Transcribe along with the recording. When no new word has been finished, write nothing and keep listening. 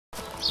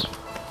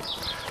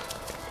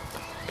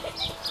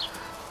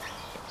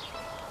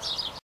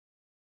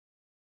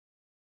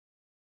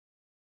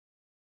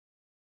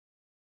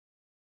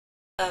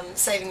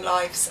Saving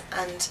lives,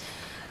 and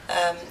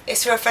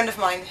it's for a friend of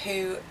mine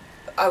who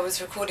I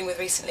was recording with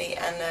recently,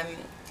 and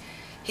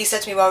he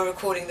said to me while we were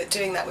recording that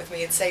doing that with me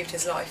had saved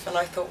his life, and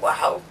I thought,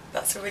 wow,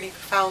 that's a really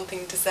profound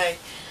thing to say.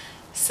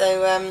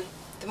 So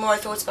the more I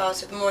thought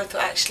about it, the more I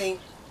thought, actually,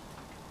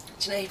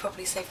 do you know, he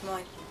probably saved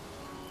mine.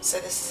 So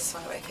this is a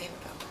song I wrote for him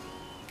about.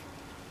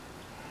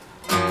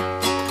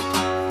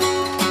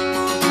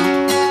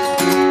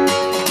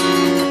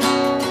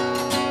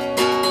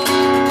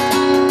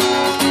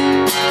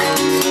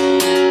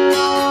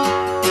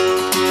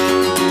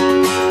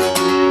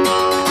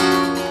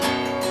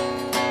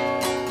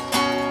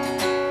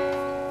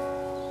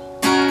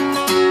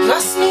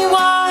 Ask me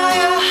why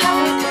I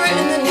haven't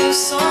written a new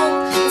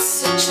song in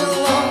such a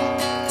long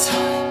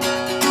time.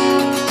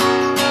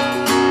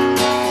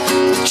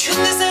 The truth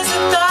is there's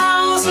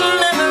 1,000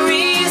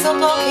 memories are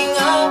blocking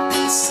up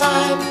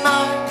inside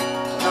my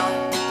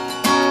mind,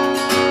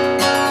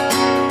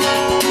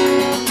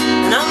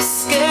 and I'm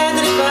scared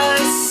that if I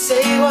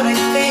say what I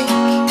think,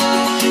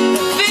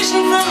 the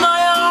vision from my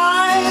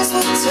eyes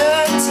will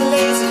turn to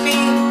laser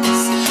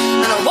beams,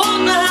 and I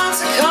won't know how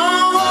to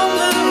calm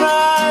the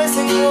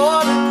rising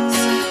water.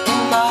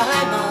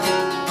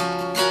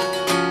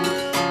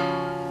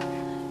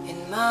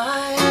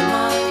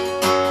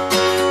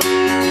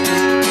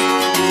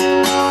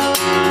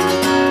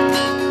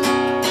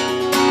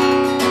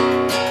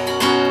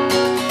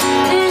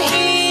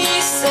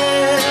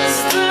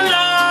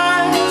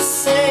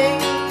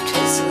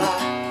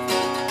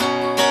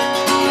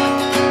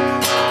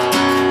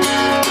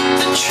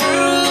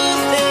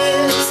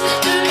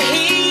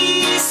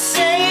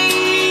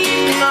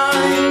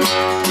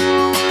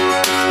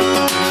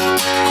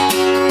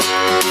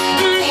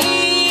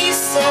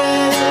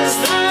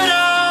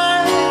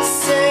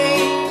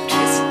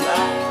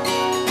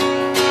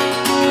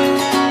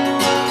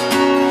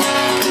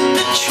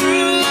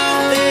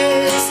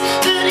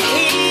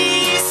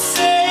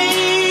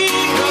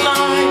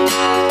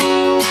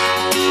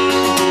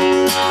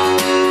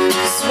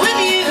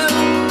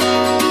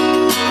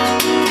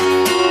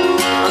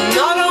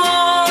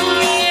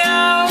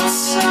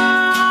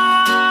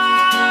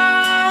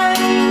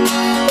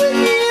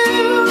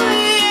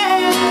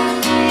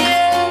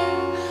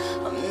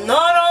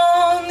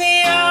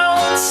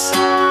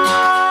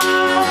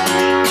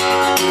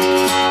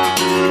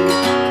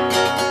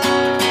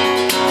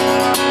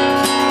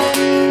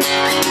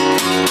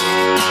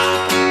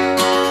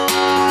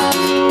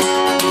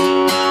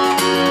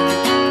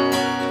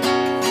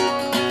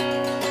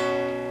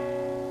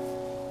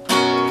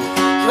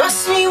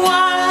 Ask me why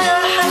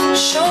I haven't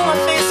shown my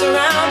face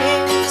around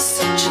here for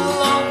such a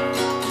long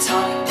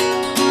time.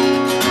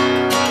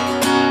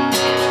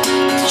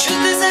 The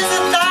truth is there's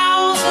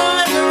 1,000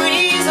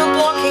 memories are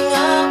blocking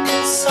up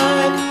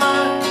inside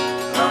my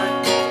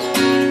mind,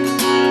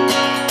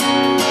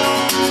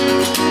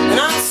 and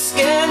I'm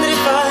scared that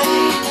if I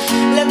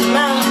let them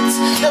out,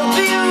 there'll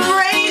be a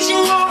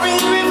raging,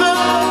 roaring river,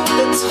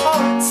 the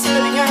torrents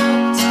spilling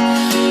out,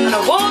 and I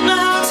won't know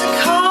how to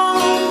calm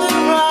the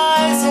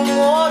rising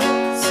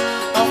waters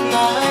of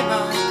my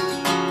mind.